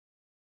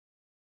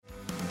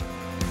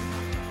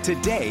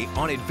Today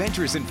on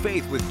Adventures in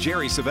Faith with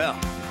Jerry Savelle.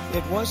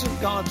 It wasn't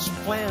God's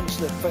plans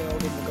that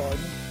failed in the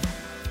garden.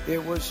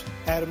 It was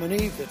Adam and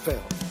Eve that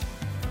failed.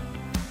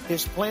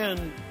 His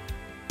plan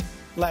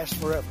lasts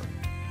forever.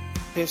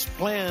 His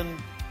plan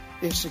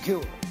is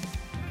secure.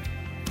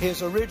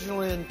 His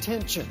original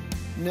intention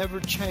never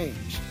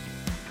changed.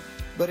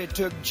 But it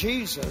took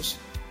Jesus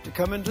to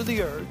come into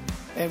the earth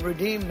and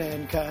redeem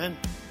mankind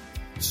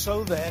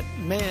so that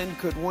man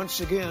could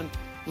once again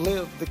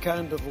live the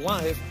kind of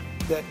life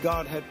that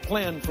God had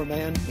planned for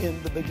man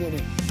in the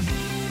beginning.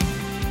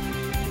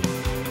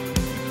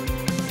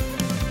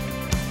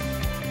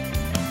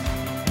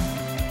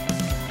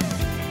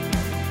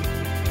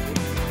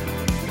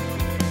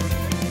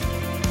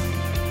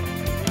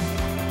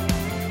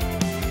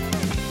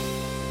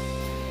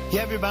 You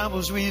have your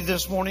Bibles with you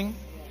this morning?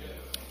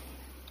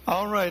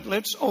 All right,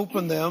 let's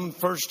open them,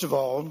 first of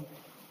all,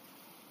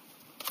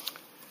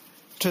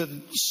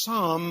 to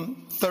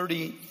Psalm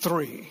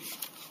 33.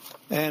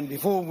 And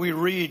before we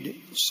read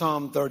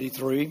Psalm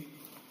 33,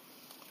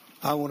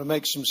 I want to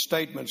make some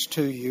statements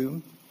to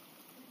you.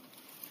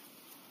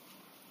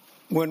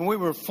 When we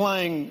were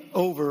flying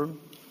over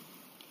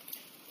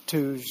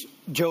to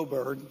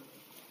Joburg,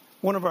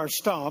 one of our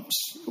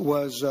stops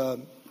was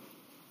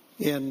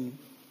in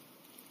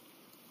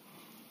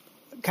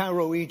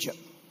Cairo, Egypt.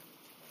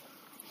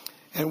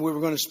 And we were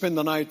going to spend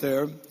the night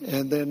there,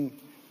 and then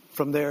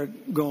from there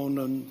going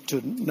on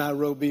to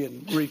Nairobi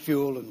and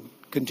refuel and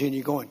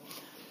continue going.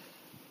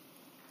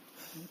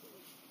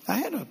 I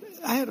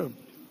had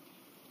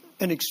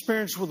an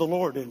experience with the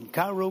Lord in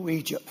Cairo,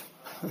 Egypt.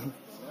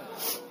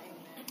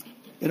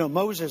 You know,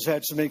 Moses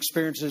had some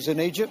experiences in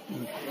Egypt,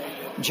 and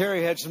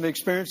Jerry had some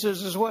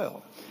experiences as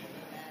well.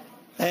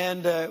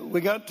 And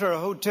we got to our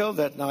hotel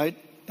that night,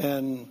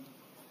 and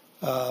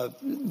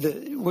the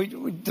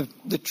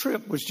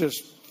trip was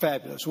just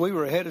fabulous. We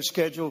were ahead of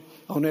schedule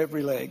on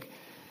every leg.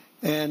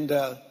 And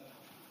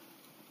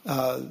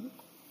when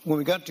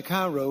we got to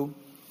Cairo,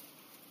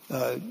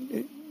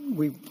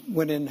 we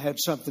went in and had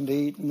something to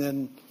eat and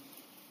then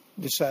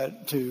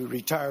decided to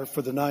retire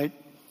for the night.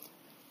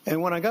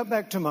 And when I got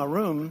back to my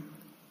room,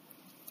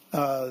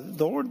 the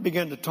Lord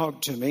began to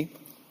talk to me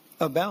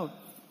about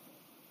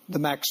the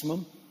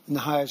maximum and the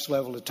highest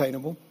level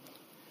attainable.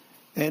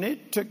 And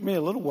it took me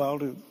a little while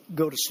to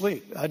go to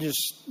sleep. I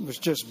was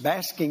just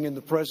basking in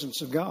the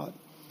presence of God.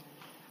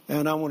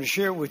 And I want to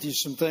share with you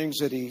some things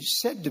that He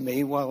said to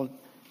me while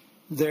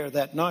there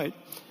that night.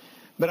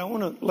 But I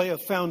want to lay a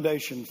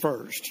foundation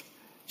first.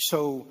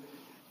 So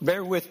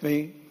bear with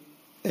me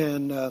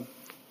and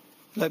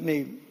let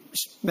me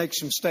make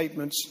some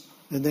statements,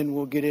 and then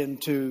we'll get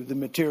into the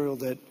material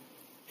that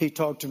He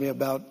talked to me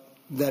about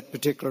that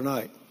particular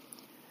night.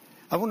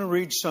 I want to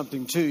read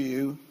something to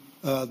you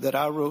that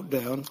I wrote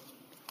down.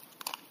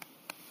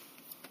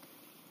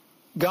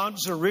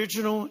 God's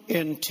original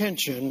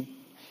intention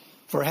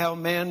for how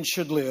man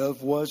should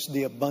live was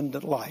the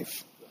abundant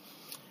life.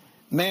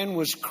 Man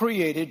was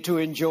created to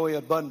enjoy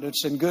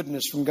abundance and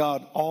goodness from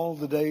God all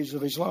the days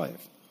of his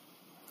life.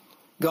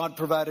 God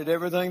provided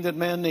everything that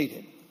man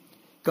needed.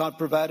 God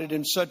provided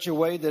in such a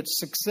way that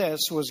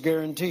success was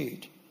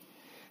guaranteed.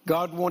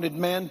 God wanted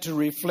man to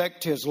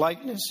reflect His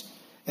likeness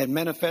and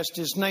manifest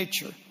His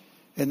nature.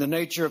 And the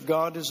nature of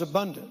God is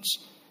abundance.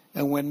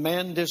 And when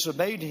man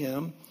disobeyed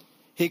Him,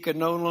 he could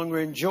no longer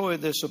enjoy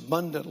this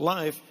abundant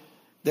life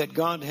that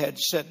God had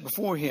set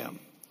before him.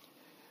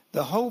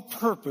 The whole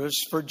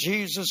purpose for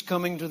Jesus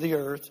coming to the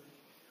earth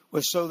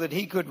was so that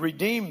He could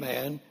redeem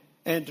man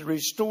and to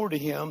restore to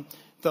him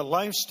the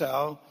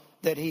lifestyle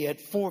that he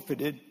had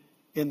forfeited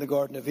in the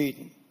Garden of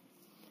Eden.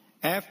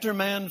 After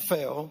man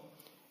fell,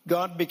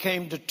 God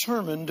became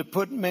determined to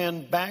put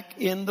man back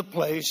in the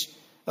place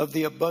of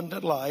the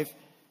abundant life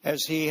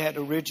as He had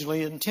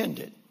originally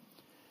intended.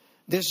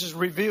 This is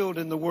revealed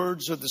in the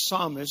words of the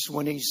psalmist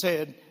when he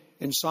said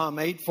in Psalm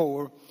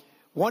 8:4,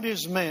 "What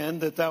is man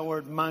that thou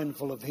art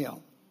mindful of him?"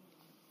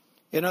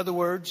 In other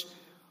words,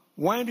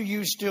 why do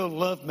you still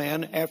love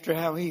man after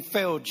how he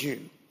failed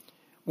you?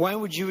 Why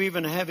would you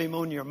even have him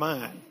on your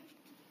mind?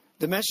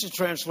 The Message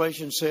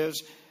translation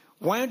says,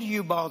 why do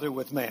you bother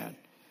with man?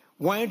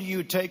 Why do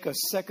you take a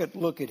second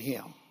look at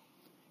him?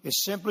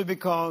 It's simply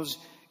because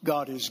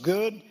God is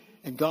good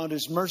and God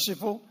is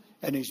merciful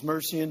and His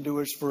mercy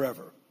endures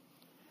forever.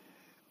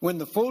 When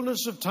the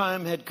fullness of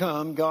time had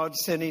come, God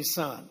sent His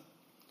Son.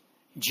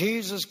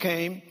 Jesus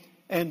came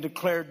and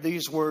declared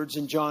these words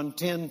in John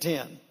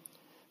 10:10.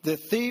 The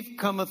thief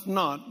cometh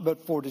not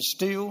but for to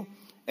steal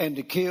and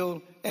to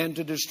kill and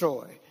to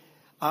destroy.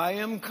 I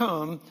am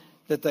come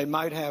that they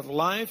might have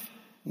life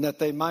and that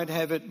they might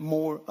have it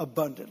more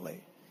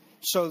abundantly.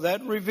 So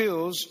that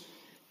reveals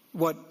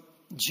what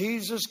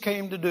Jesus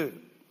came to do,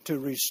 to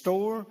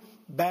restore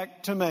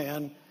back to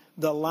man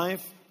the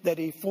life that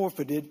he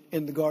forfeited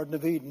in the Garden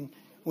of Eden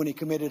when he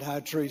committed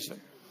high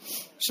treason.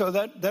 So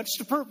that's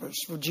the purpose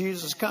for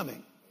Jesus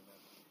coming,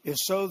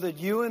 is so that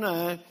you and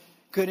I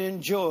could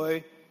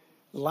enjoy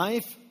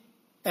life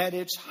at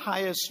its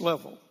highest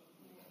level,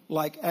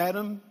 like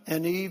Adam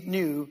and Eve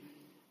knew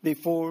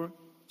before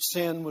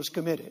sin was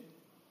committed.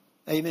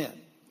 Amen.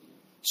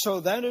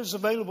 So that is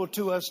available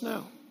to us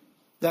now.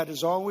 That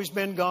has always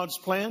been God's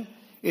plan.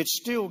 It's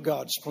still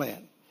God's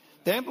plan.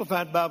 The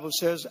Amplified Bible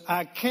says,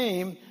 I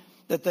came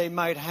that they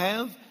might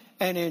have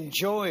and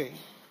enjoy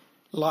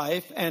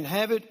life and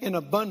have it in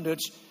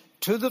abundance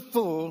to the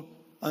full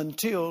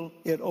until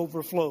it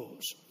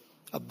overflows.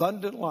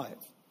 Abundant life.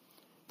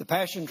 The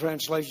Passion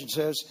Translation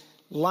says,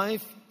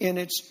 life in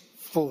its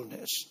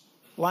fullness.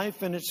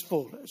 Life in its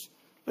fullness.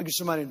 Look at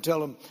somebody and tell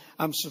them,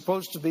 I'm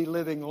supposed to be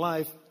living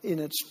life in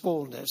its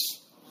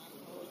fullness.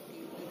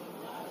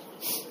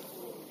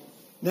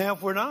 Now,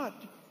 if we're not,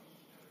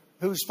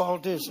 whose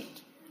fault is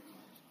it?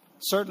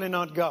 Certainly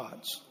not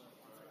God's.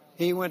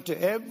 He went to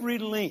every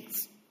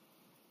length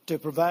to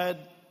provide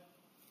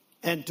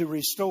and to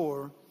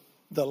restore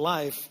the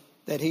life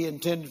that He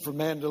intended for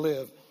man to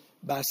live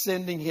by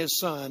sending His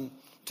Son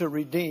to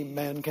redeem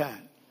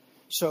mankind.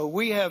 So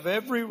we have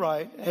every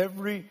right,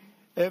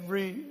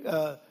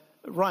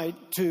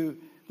 right to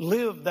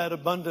live that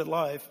abundant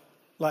life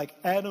like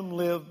Adam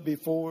lived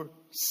before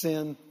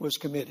sin was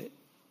committed.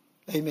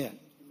 Amen.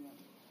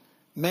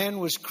 Man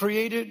was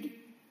created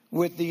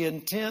with the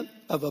intent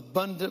of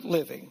abundant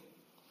living.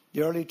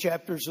 The early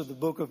chapters of the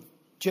book of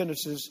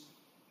Genesis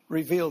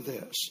reveal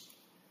this.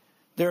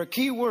 There are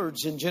key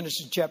words in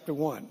Genesis chapter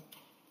 1.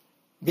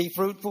 Be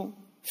fruitful,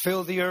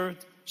 fill the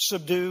earth,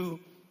 subdue,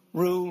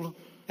 rule,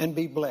 and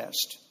be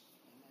blessed.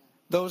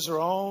 Those are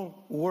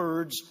all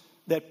words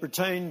that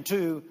pertain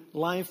to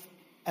life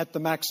at the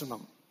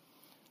maximum,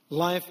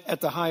 life at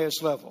the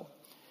highest level.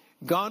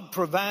 God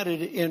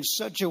provided in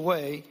such a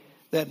way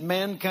that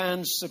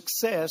mankind's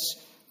success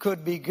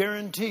could be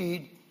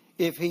guaranteed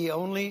if he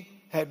only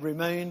had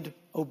remained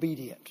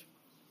obedient.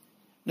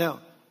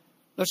 Now,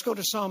 let's go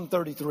to Psalm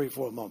 33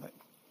 for a moment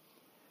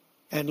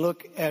and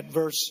look at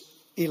verse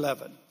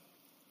 11.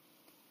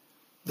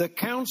 The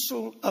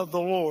counsel of the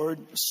Lord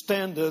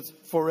standeth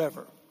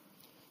forever,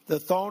 the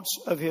thoughts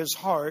of His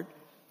heart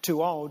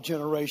to all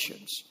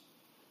generations.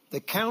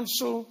 The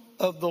counsel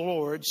of the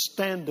Lord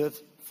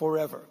standeth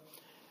forever.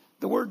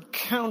 The word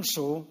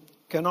counsel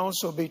can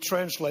also be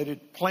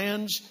translated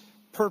plans,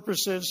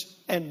 purposes,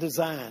 and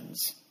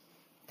designs.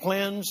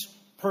 Plans,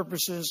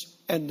 purposes,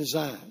 and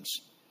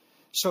designs.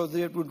 So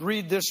that it would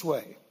read this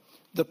way.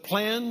 The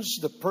plans,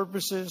 the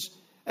purposes,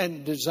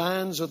 and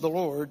designs of the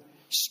Lord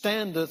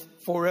standeth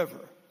forever.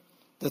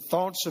 The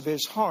thoughts of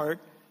His heart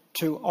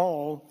to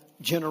all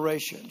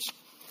generations.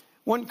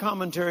 One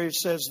commentary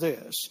says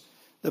this.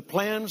 The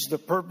plans, the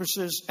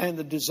purposes, and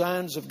the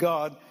designs of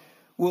God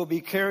will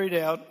be carried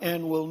out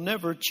and will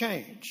never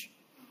change.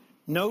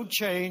 No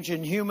change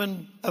in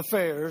human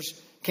affairs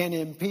can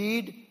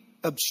impede,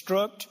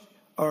 obstruct,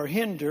 or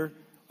hinder,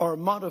 or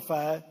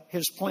modify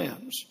His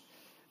plans.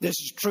 This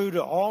is true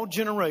to all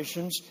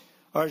generations,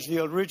 or as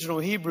the original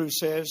Hebrew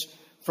says,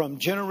 from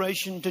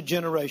generation to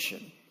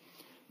generation.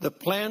 The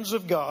plans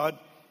of God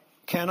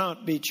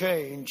cannot be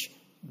changed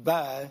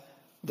by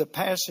the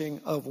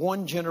passing of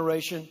one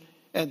generation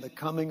and the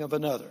coming of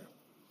another.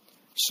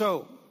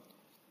 So,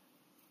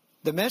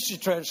 the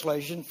Message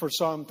translation for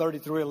Psalm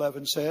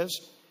 33:11 says,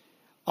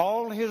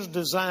 all His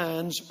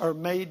designs are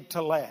made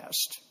to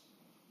last.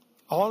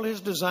 All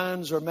His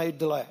designs are made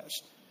to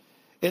last.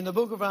 In the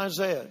book of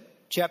Isaiah,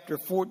 chapter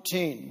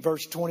 14,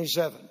 verse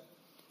 27,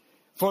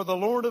 for the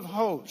Lord of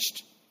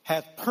hosts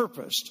hath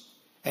purposed,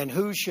 and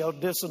who shall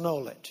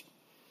disannul it?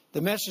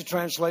 The Message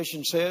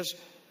translation says,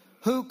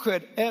 who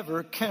could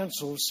ever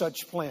cancel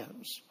such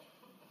plans?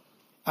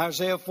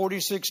 Isaiah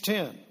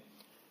 46:10,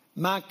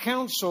 my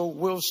counsel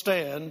will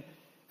stand,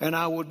 and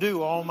I will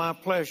do all my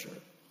pleasure.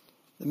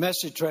 The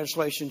Message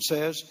translation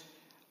says,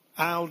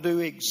 I'll do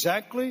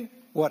exactly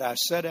what I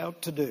set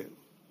out to do.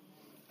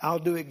 I'll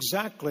do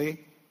exactly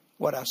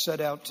what I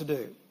set out to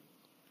do.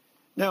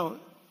 Now,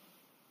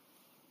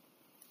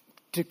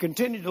 to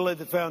continue to lay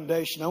the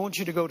foundation, I want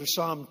you to go to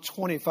Psalm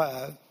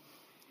 25.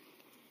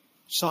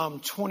 Psalm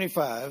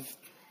 25.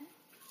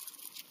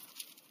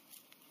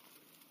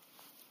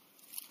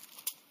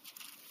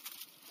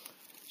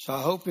 So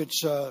I hope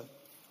it's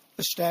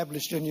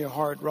established in your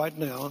heart right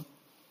now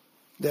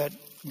that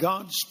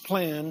God's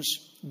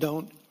plans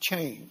don't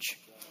change.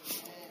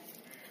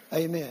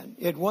 Amen.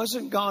 It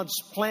wasn't God's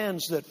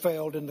plans that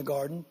failed in the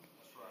garden.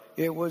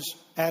 It was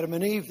Adam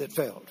and Eve that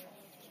failed.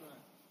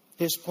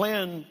 His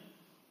plan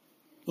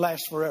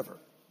lasts forever.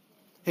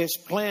 His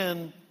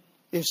plan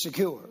is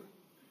secure.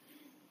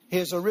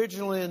 His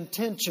original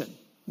intention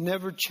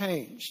never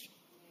changed.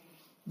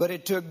 But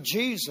it took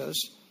Jesus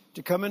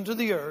to come into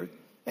the earth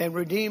and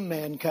redeem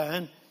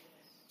mankind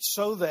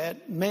so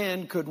that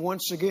man could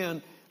once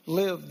again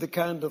live the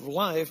kind of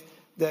life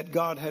that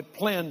God had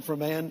planned for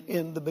man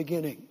in the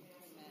beginning.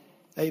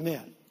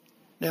 Amen.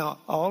 Now,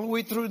 all the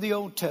way through the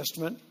Old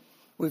Testament,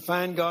 we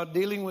find God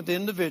dealing with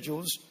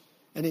individuals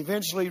and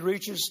eventually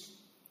reaches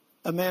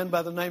a man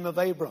by the name of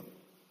Abram.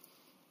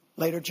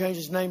 Later changed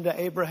his name to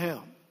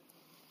Abraham.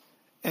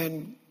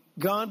 And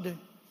God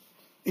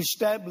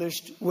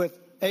established with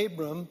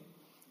Abram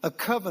a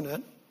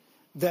covenant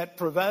that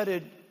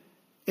provided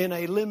in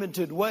a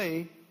limited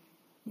way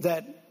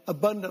that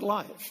abundant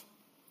life.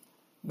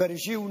 But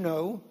as you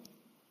know,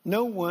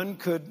 no one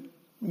could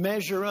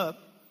measure up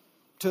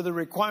to the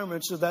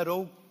requirements of that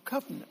old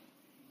covenant.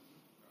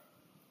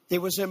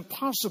 It was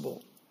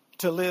impossible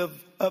to live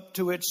up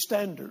to its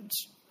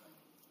standards.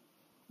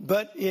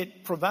 But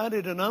it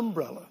provided an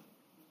umbrella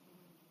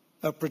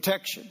of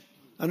protection,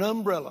 an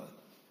umbrella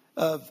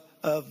of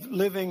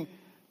living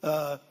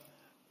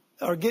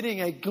or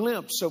getting a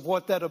glimpse of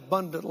what that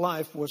abundant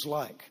life was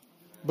like.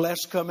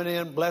 Blessed coming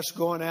in, blessed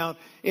going out,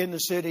 in the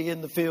city,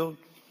 in the field.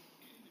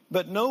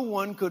 But no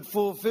one could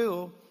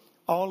fulfill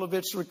all of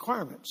its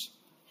requirements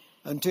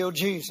until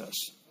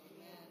Jesus.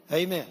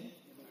 Amen.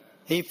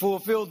 He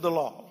fulfilled the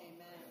law.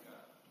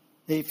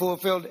 He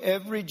fulfilled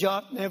every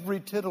jot and every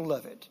tittle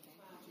of it.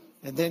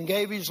 And then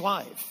gave his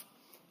life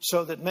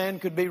so that man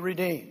could be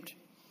redeemed.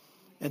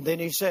 And then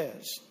he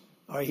says,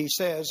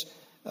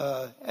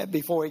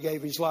 before he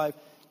gave his life,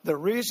 the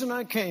reason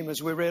I came,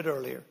 as we read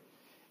earlier,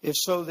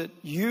 is so that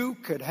you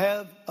could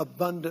have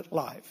abundant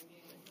life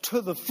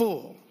to the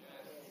full.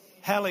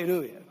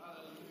 Hallelujah.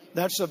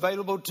 That's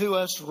available to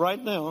us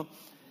right now.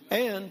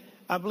 And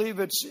I believe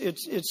it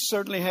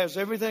certainly has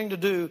everything to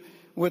do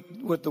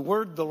with the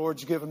word the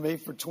Lord's given me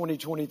for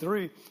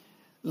 2023,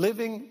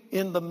 living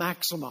in the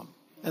maximum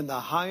and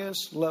the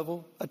highest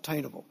level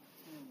attainable.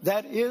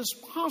 That is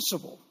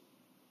possible.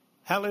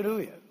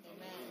 Hallelujah. Amen.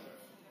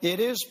 It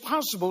is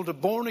possible to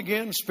born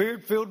again,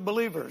 spirit-filled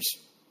believers.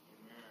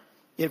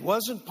 It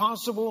wasn't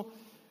possible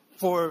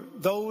for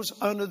those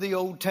under the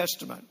Old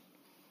Testament.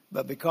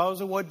 But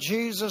because of what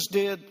Jesus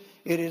did,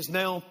 it is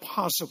now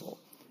possible.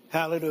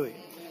 Hallelujah.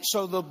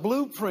 So the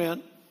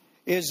blueprint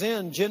is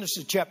in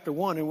Genesis chapter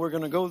 1, and we're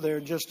going to go there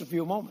in just a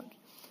few moments.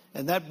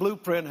 And that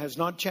blueprint has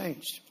not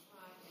changed.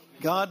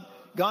 God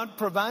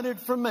provided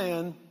for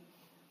man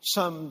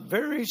some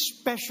very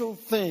special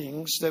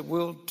things that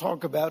we'll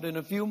talk about in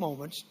a few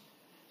moments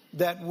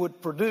that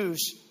would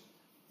produce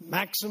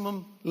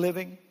maximum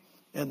living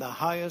and the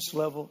highest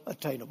level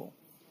attainable.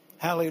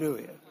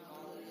 Hallelujah.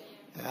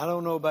 I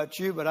don't know about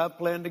you, but I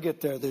plan to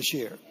get there this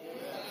year.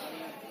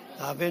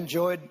 I've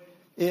enjoyed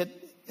it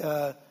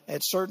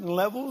at certain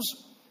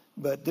levels,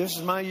 but this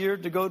is my year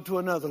to go to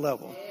another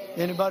level.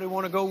 Anybody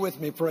want to go with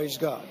me? Praise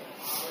God.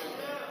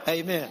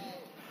 Amen.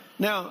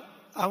 Now,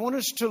 I want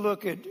us to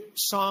look at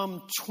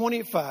Psalm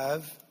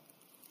 25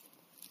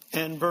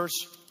 and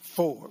verse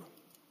 4.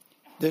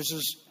 This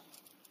is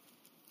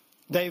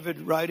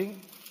David writing.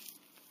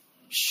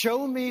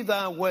 Show me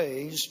thy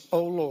ways,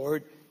 O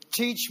Lord,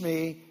 teach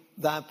me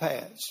thy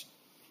paths.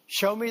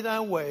 Show me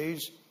thy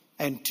ways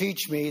and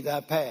teach me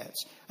thy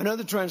paths.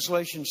 Another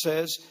translation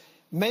says,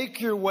 make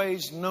your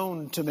ways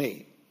known to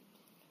me.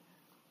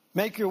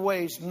 Make your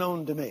ways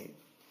known to me.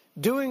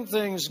 Doing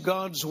things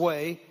God's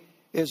way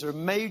is a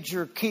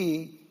major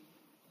key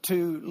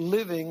to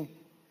living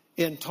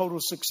in total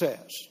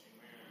success.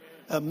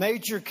 A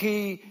major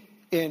key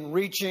in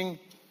reaching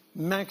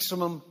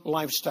maximum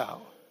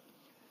lifestyle.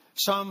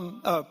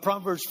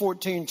 Proverbs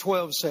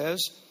 14:12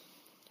 says,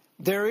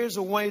 there is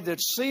a way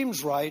that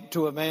seems right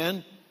to a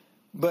man,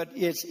 but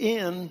its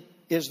end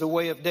is the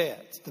way of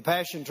death. The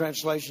Passion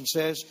Translation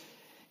says,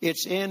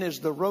 its end is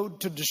the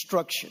road to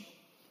destruction.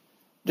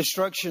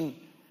 Destruction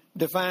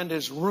defined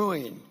as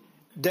ruin,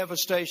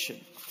 devastation,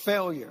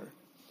 failure.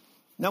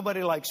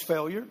 Nobody likes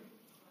failure.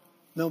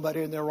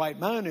 Nobody in their right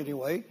mind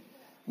anyway.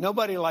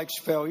 Nobody likes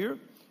failure.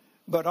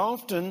 But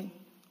often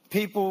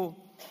people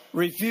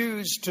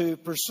refuse to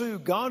pursue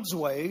God's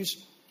ways,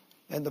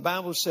 and the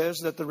Bible says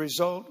that the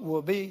result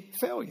will be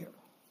failure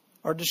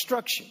or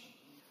destruction.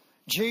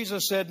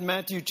 Jesus said in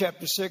Matthew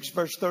chapter 6,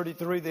 verse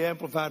 33, the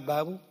Amplified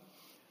Bible,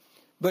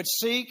 but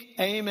seek,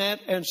 aim at,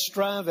 and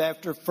strive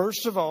after,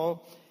 first of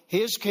all,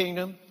 his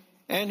kingdom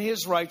and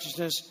his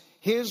righteousness,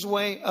 his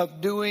way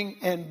of doing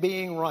and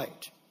being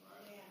right.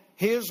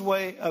 His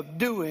way of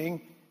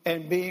doing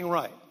and being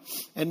right.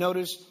 And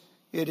notice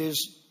it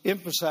is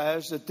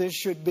emphasized that this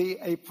should be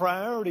a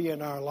priority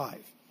in our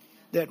life,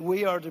 that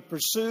we are to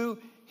pursue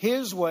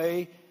his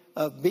way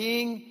of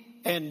being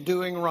and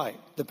doing right.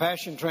 The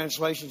Passion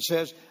Translation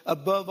says,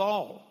 above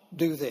all,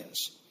 do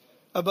this.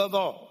 Above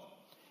all.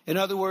 In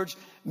other words,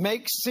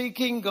 make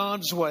seeking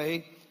God's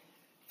way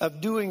of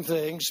doing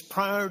things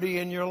priority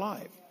in your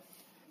life.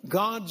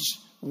 God's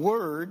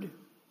Word,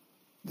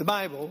 the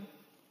Bible,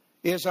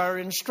 is our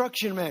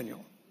instruction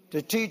manual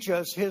to teach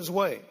us his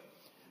way.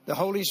 The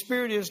Holy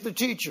Spirit is the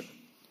teacher.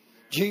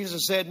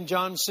 Jesus said in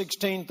John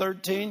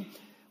 16:13,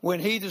 when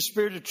he, the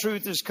Spirit of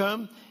truth, is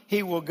come,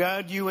 he will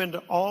guide you into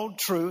all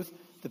truth.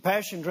 The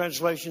Passion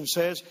Translation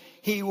says,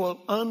 he will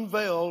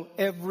unveil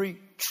every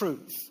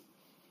truth.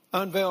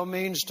 Unveil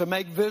means to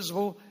make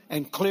visible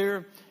and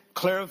clear,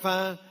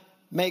 clarify,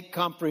 make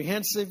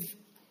comprehensive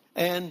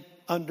and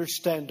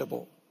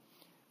understandable.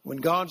 When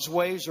God's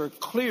ways are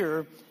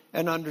clear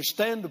and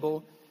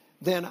understandable,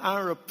 then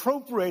our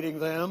appropriating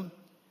them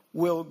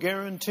will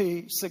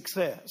guarantee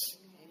success.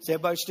 Is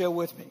everybody still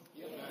with me?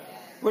 Yes.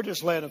 We're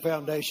just laying a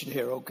foundation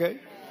here, okay?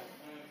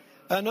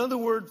 Another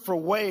word for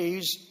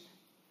ways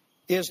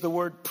is the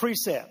word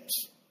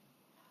precepts.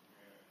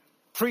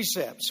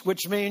 precepts,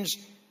 which means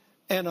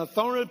an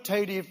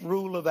authoritative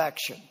rule of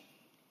action.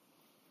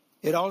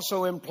 It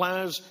also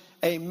implies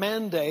a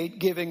mandate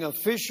giving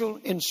official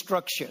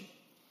instruction.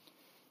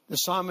 The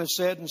psalmist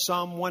said in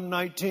Psalm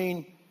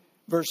 119,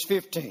 verse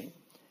 15,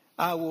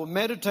 I will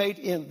meditate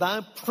in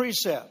thy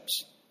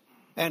precepts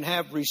and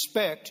have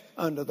respect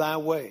unto thy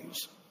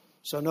ways.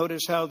 So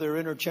notice how they're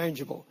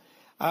interchangeable.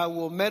 I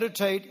will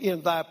meditate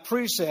in thy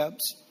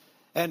precepts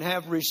and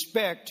have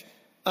respect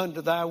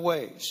unto thy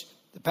ways.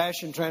 The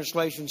Passion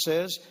Translation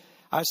says,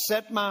 I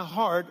set my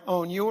heart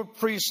on your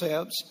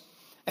precepts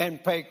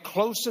and pay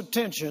close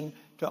attention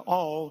to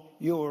all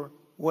your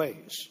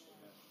ways.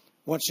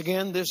 Once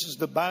again, this is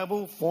the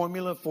Bible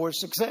formula for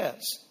success.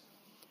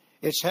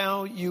 It's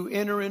how you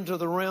enter into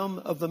the realm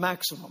of the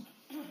maximum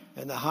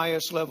and the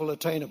highest level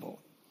attainable.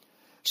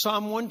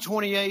 Psalm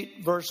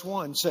 128 verse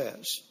 1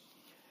 says,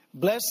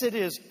 Blessed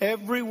is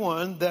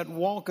everyone that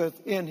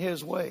walketh in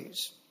his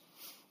ways.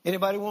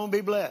 Anybody want to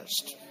be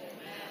blessed?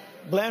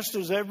 Amen. Blessed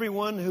is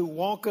everyone who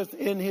walketh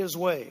in his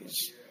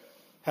ways.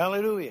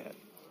 Hallelujah. Amen.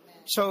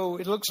 So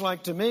it looks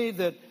like to me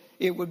that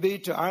it would be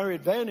to our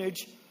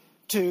advantage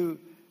to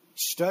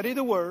study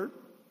the Word,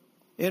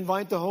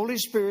 invite the Holy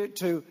Spirit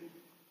to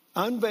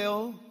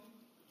unveil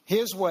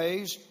His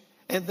ways,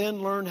 and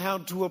then learn how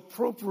to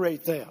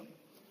appropriate them.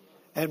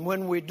 And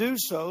when we do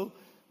so,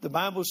 the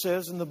Bible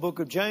says in the book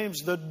of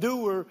James, the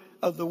doer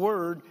of the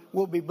Word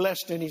will be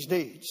blessed in his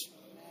deeds.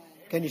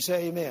 Can you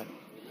say amen?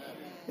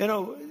 You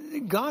know,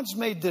 God's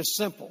made this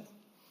simple.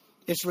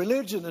 It's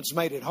religion that's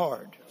made it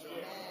hard.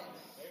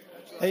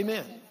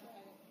 Amen.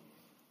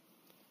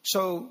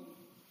 So,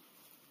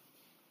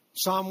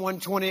 Psalm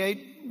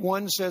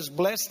 128:1 says,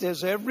 Blessed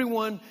is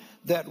everyone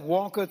that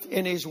walketh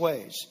in his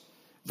ways.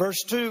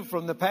 Verse 2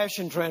 from the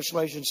Passion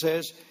Translation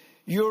says,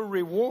 Your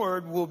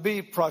reward will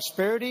be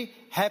prosperity,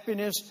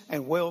 happiness,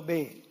 and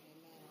well-being.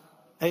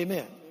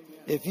 Amen.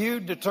 If you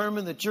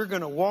determine that you're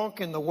going to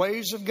walk in the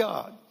ways of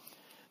God,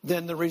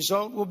 then the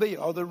result will be,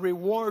 or the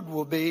reward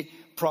will be,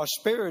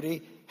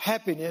 prosperity,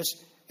 happiness,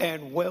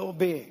 and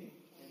well-being.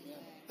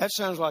 That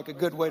sounds like a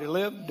good way to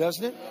live,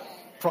 doesn't it?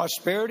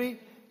 Prosperity,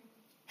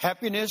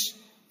 happiness,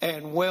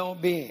 and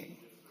well-being.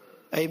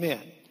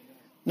 Amen.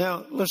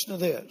 Now, listen to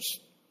this.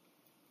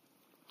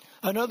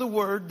 Another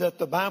word that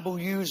the Bible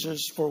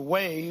uses for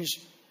ways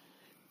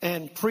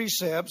and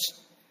precepts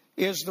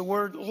is the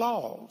word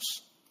laws.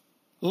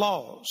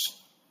 Laws.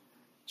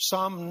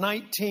 Psalm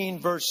 19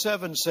 verse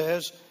 7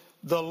 says,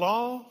 The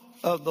law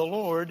of the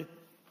Lord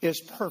is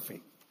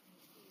perfect.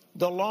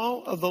 The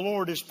law of the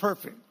Lord is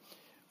perfect.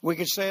 We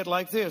could say it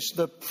like this.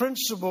 The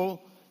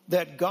principle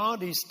that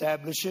God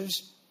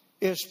establishes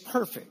is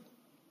perfect.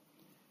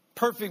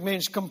 Perfect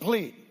means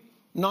complete,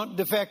 not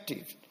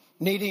defective,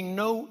 needing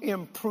no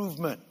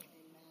improvement.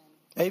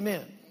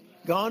 Amen.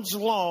 God's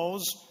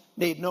laws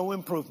need no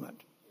improvement.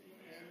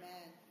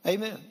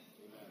 Amen.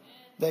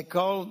 They're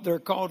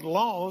called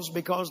laws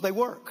because they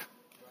work.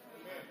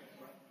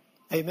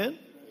 Amen.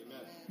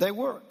 They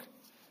work.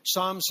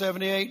 Psalm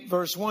 78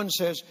 verse 1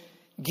 says,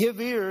 Give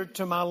ear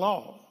to my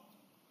law.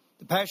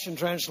 The Passion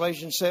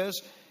Translation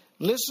says,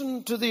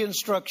 Listen to the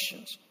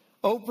instructions.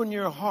 Open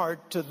your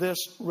heart to this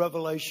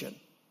revelation.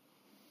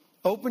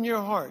 Open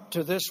your heart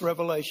to this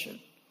revelation.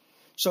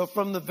 So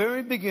from the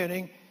very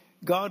beginning,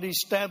 God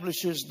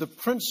establishes the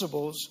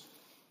principles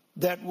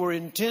that were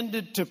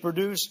intended to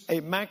produce a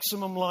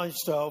maximum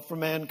lifestyle for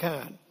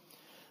mankind.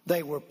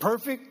 They were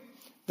perfect.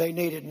 They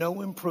needed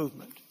no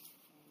improvement.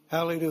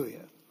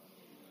 Hallelujah.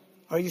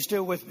 Are you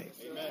still with me?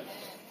 Amen.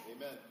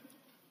 Amen.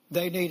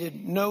 They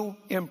needed no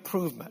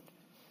improvement.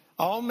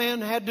 All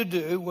man had to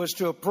do was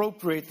to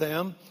appropriate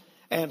them,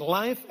 and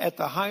life at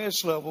the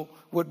highest level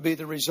would be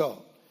the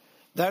result.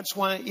 That's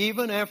why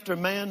even after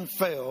man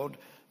failed,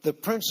 the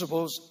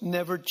principles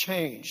never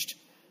changed.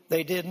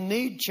 They didn't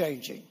need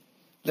changing.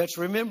 Let's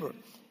remember,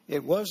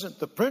 it wasn't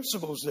the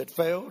principles that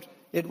failed,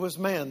 it was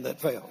man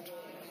that failed.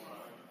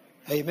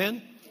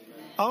 Amen?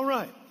 All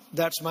right,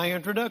 that's my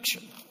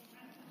introduction.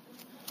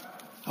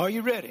 Are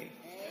you ready?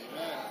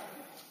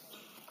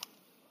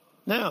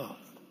 Now,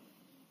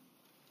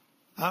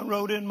 I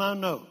wrote in my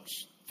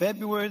notes,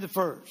 February the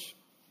 1st,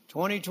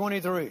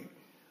 2023,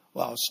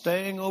 while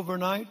staying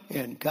overnight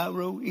in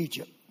Cairo,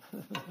 Egypt.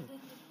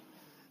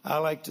 I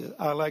like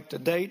to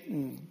date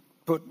and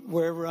put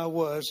wherever I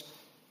was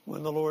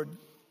when the Lord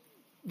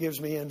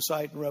gives me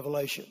insight and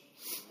revelation.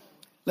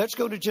 Let's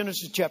go to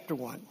Genesis chapter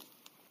 1.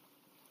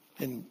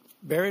 And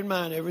bear in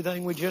mind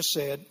everything we just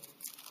said.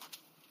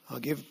 I'll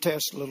give a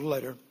test a little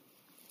later.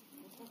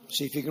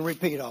 See if you can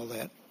repeat all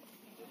that.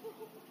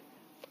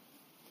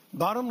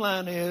 Bottom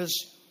line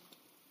is,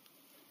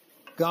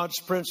 God's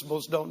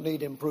principles don't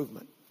need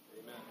improvement.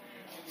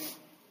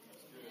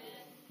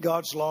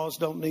 God's laws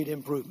don't need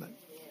improvement.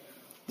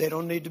 They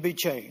don't need to be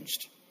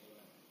changed.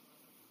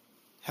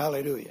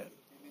 Hallelujah.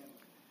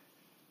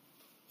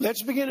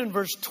 Let's begin in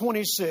verse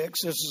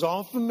 26. This is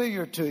all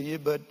familiar to you,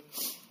 but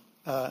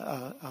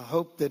I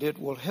hope that it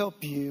will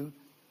help you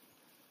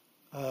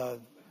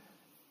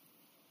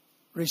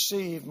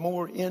receive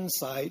more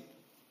insight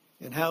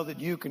and how that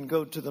you can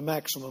go to the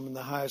maximum and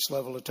the highest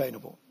level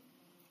attainable.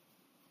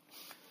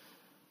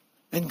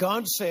 And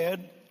God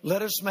said,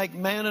 let us make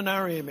man in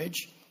our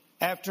image,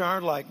 after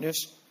our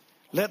likeness.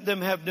 Let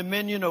them have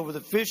dominion over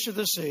the fish of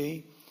the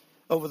sea,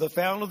 over the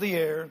fowl of the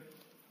air,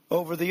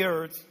 over the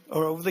earth,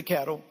 or over the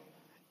cattle,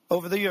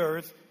 over the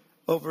earth,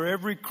 over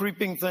every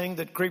creeping thing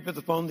that creepeth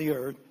upon the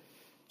earth.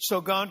 So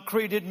God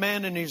created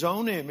man in his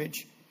own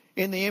image.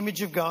 In the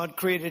image of God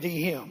created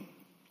he him.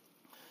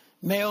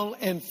 Male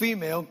and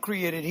female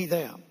created he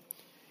them.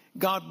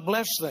 God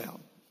blessed them.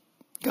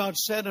 God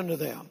said unto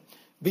them,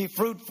 be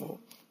fruitful,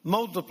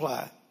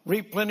 multiply,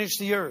 replenish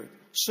the earth,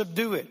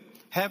 subdue it,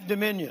 have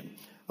dominion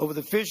over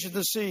the fish of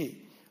the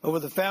sea, over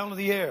the fowl of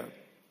the air,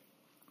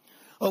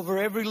 over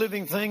every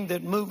living thing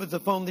that moveth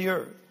upon the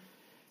earth.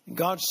 And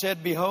God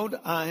said, behold,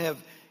 I have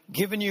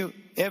given you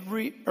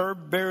every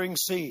herb-bearing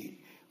seed,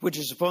 which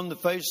is upon the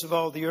face of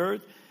all the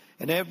earth,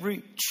 and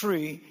every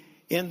tree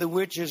in the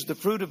which is the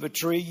fruit of a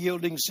tree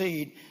yielding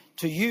seed.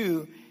 To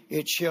you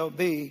it shall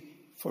be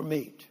for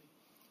meat.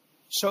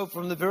 So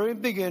from the very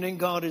beginning,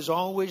 God has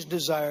always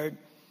desired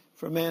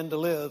for man to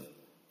live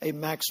a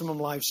maximum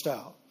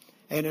lifestyle.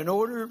 And in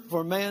order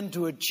for man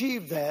to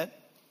achieve that,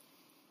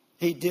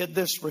 he did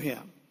this for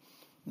him.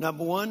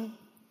 Number one,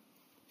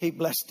 he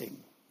blessed him.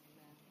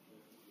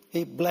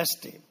 He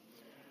blessed him,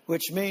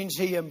 which means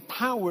he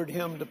empowered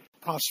him to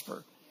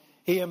prosper.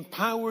 He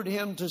empowered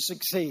him to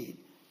succeed,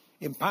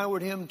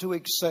 empowered him to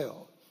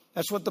excel.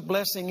 That's what the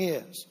blessing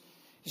is.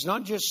 It's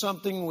not just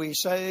something we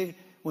say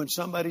when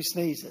somebody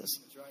sneezes.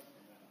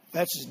 If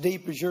that's as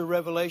deep as your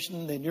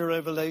revelation, then your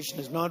revelation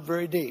is not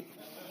very deep.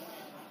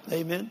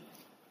 Amen.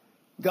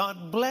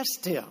 God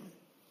blessed him.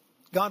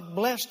 God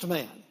blessed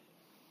man.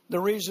 The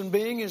reason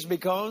being is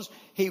because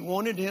he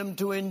wanted him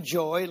to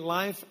enjoy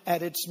life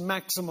at its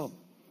maximum,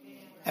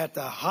 at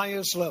the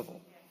highest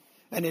level.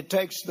 And it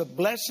takes the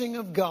blessing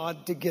of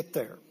God to get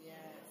there.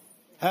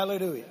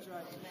 Hallelujah.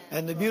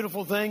 And the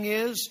beautiful thing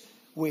is,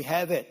 we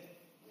have it.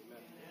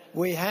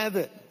 We have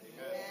it.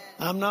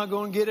 I'm not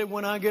going to get it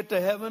when I get to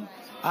heaven.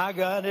 I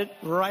got it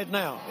right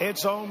now.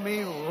 It's on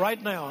me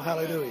right now.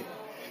 Hallelujah.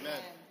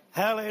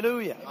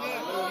 Hallelujah.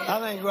 I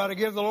think we ought to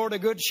give the Lord a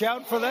good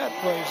shout for that.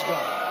 Praise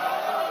God.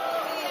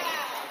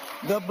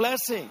 The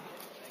blessing.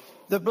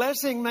 The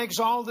blessing makes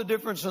all the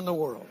difference in the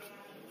world.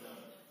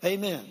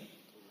 Amen.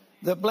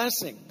 The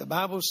blessing. The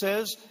Bible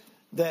says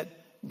that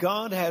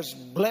God has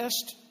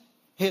blessed.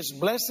 His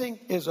blessing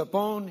is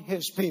upon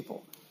his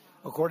people,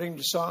 according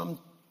to Psalm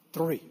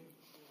 3.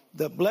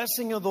 The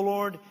blessing of the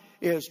Lord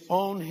is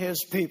on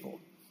his people.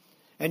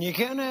 And you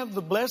can't have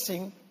the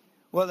blessing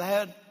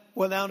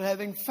without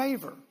having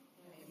favor.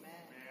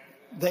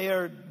 They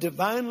are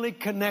divinely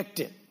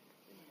connected.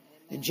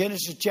 In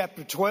Genesis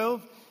chapter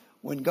 12,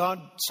 when God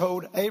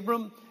told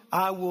Abram,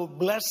 I will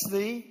bless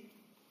thee,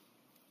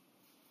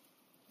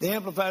 the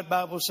Amplified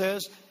Bible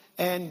says,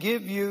 and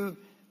give you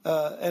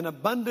an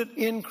abundant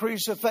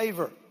increase of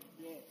favor.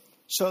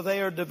 So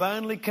they are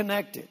divinely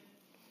connected.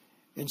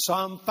 In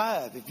Psalm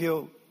 5, if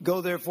you'll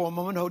go there for a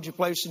moment, hold your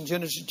place in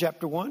Genesis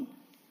chapter 1.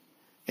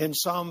 In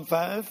Psalm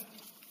 5,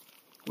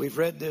 we've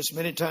read this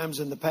many times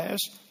in the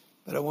past,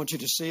 but I want you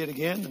to see it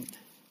again, and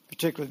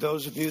particularly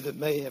those of you that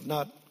may have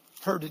not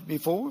heard it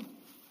before.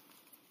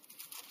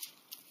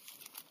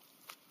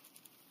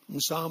 In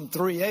Psalm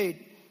 3:8,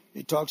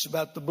 it talks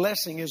about the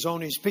blessing is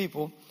on his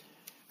people.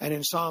 And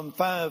in Psalm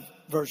 5,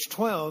 verse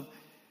 12,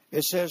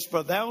 it says,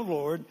 for thou,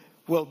 Lord,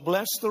 wilt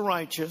bless the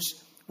righteous,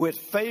 with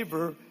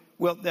favor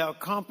wilt thou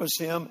compass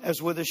him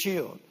as with a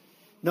shield.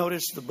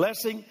 Notice the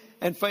blessing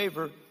and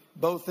favor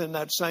both in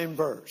that same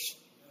verse.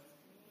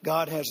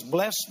 God has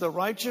blessed the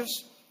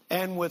righteous,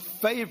 and with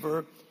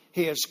favor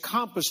he has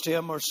compassed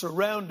him or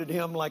surrounded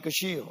him like a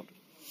shield.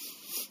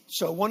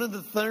 So one of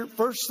the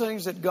first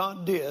things that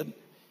God did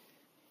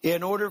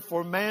in order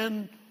for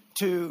man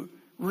to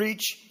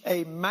reach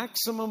a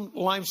maximum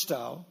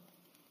lifestyle,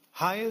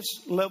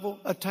 highest level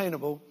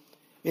attainable,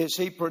 is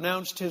he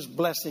pronounced his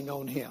blessing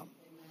on him.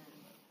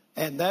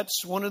 And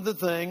that's one of the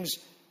things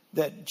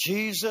that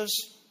Jesus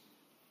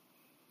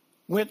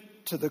went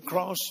to the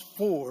cross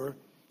for,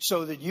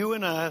 so that you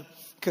and I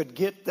could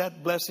get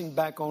that blessing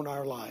back on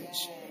our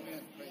lives.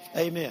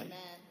 Amen.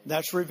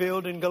 That's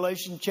revealed in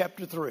Galatians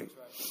chapter 3.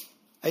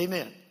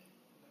 Amen.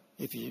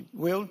 If you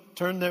will,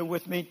 turn there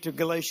with me to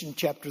Galatians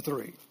chapter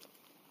 3.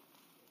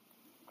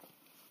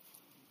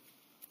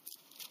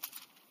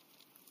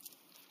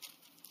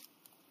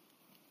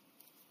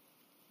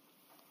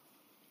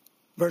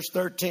 Verse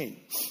 13.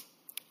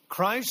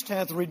 Christ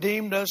hath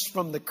redeemed us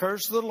from the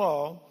curse of the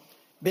law,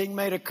 being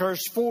made a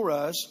curse for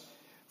us.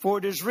 For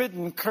it is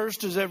written,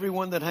 cursed is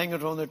everyone that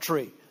hangeth on the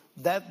tree,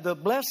 that the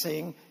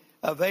blessing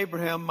of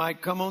Abraham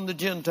might come on the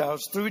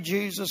Gentiles through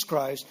Jesus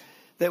Christ,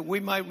 that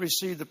we might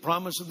receive the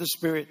promise of the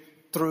Spirit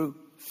through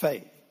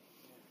faith.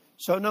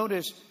 So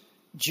notice,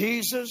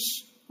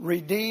 Jesus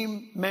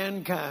redeemed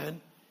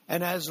mankind,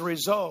 and as a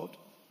result,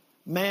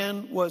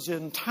 man was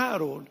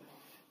entitled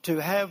to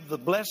have the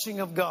blessing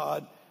of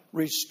God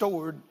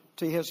restored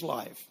to his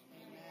life.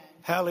 Amen.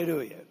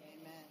 Hallelujah.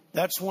 Amen.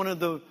 That's one of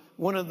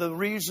one of the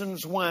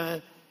reasons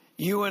why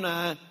you and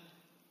I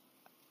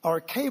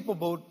are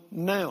capable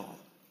now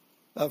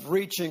of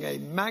reaching a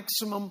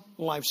maximum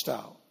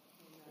lifestyle.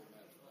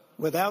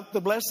 Without the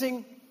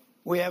blessing,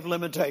 we have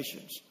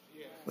limitations.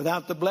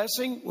 Without the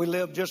blessing, we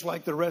live just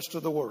like the rest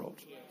of the world.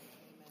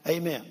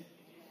 Amen.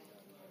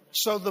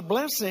 So the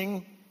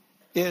blessing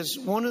is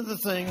one of the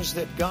things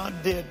that God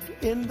did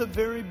in the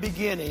very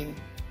beginning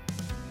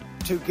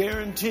to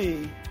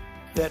guarantee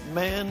that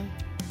man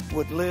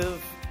would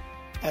live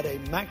at a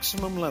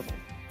maximum level,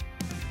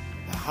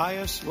 the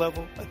highest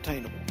level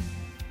attainable.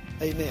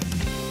 Amen.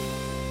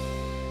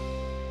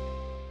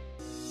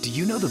 Do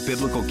you know the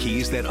biblical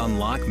keys that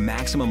unlock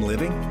maximum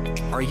living?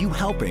 Are you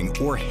helping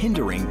or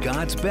hindering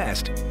God's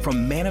best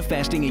from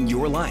manifesting in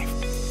your life?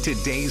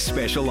 Today's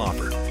special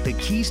offer, the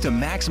Keys to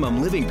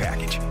Maximum Living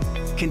Package,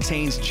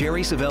 contains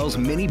Jerry Savelle's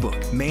mini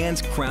book,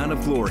 Man's Crown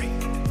of Glory,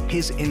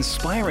 his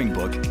inspiring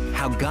book,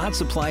 How God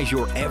Supplies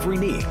Your Every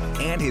Need,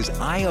 and his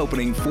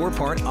eye-opening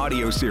 4-part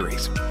audio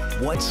series,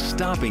 What's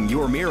Stopping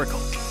Your Miracle?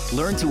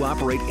 Learn to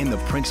operate in the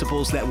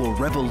principles that will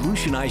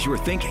revolutionize your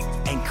thinking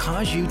and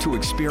cause you to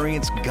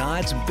experience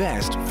God's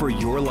best for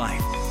your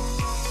life.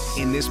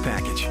 In this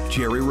package,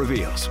 Jerry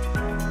reveals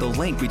the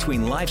link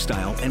between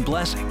lifestyle and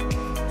blessing,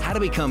 how to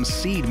become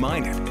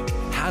seed-minded,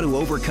 how to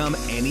overcome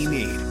any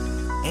need,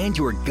 and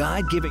your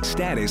God-given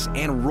status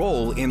and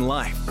role in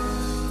life.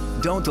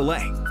 Don't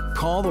delay.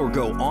 Call or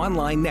go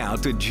online now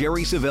to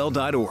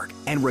jerrysavelle.org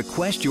and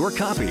request your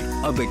copy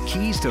of the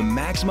Keys to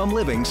Maximum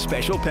Living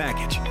special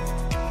package.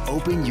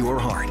 Open your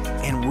heart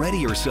and ready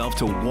yourself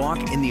to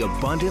walk in the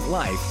abundant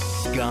life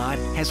God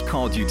has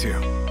called you to.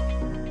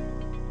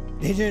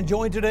 Did you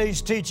enjoy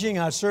today's teaching?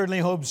 I certainly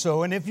hope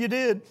so. And if you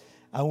did,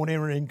 I want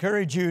to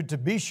encourage you to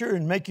be sure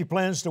and make your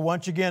plans to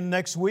watch again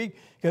next week,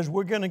 because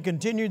we're going to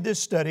continue this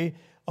study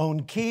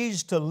on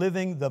keys to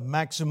living the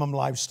maximum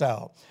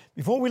lifestyle.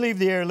 Before we leave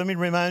the air, let me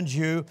remind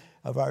you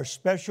of our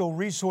special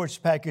resource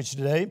package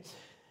today.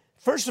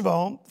 First of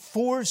all,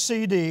 4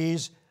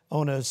 CDs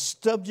on a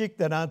subject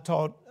that I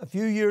taught a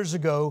few years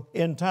ago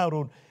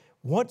entitled,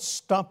 What's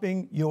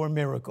Stopping Your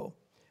Miracle?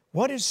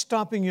 What is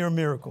stopping your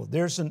miracle?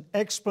 There's an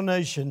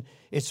explanation.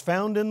 It's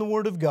found in the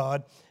Word of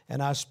God,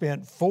 and I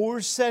spent 4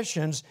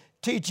 sessions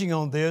teaching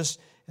on this,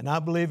 and I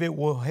believe it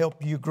will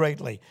help you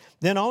greatly.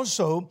 Then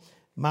also,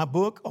 my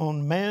book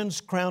on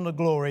Man's Crown of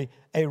Glory,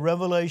 a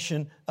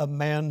revelation of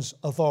man's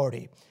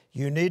authority.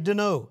 You need to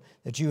know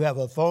that you have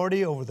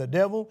authority over the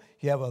devil,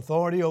 you have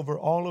authority over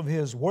all of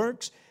his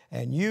works,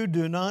 and you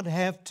do not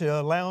have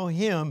to allow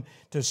him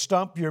to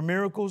stop your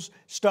miracles,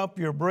 stop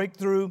your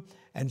breakthrough,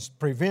 and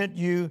prevent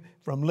you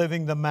from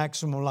living the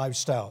maximum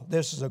lifestyle.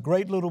 This is a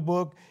great little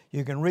book.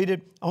 You can read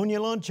it on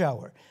your lunch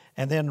hour.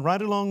 And then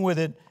right along with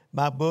it,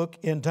 my book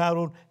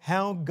entitled,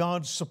 How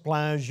God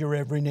Supplies Your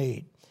Every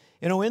Need.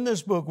 You know, in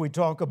this book, we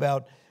talk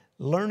about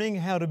learning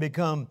how to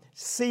become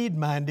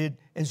seed-minded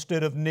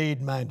instead of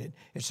need-minded.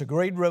 It's a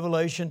great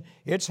revelation.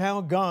 It's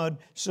how God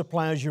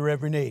supplies your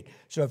every need.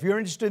 So if you're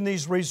interested in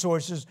these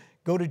resources,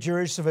 go to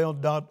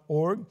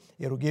jerrysavelle.org.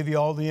 It'll give you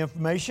all the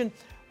information.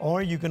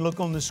 Or you can look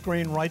on the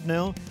screen right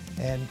now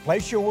and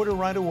place your order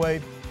right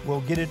away.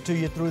 We'll get it to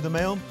you through the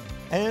mail.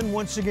 And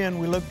once again,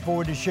 we look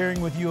forward to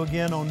sharing with you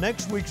again on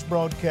next week's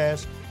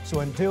broadcast. So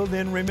until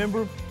then,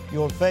 remember,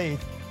 your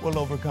faith will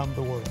overcome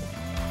the world.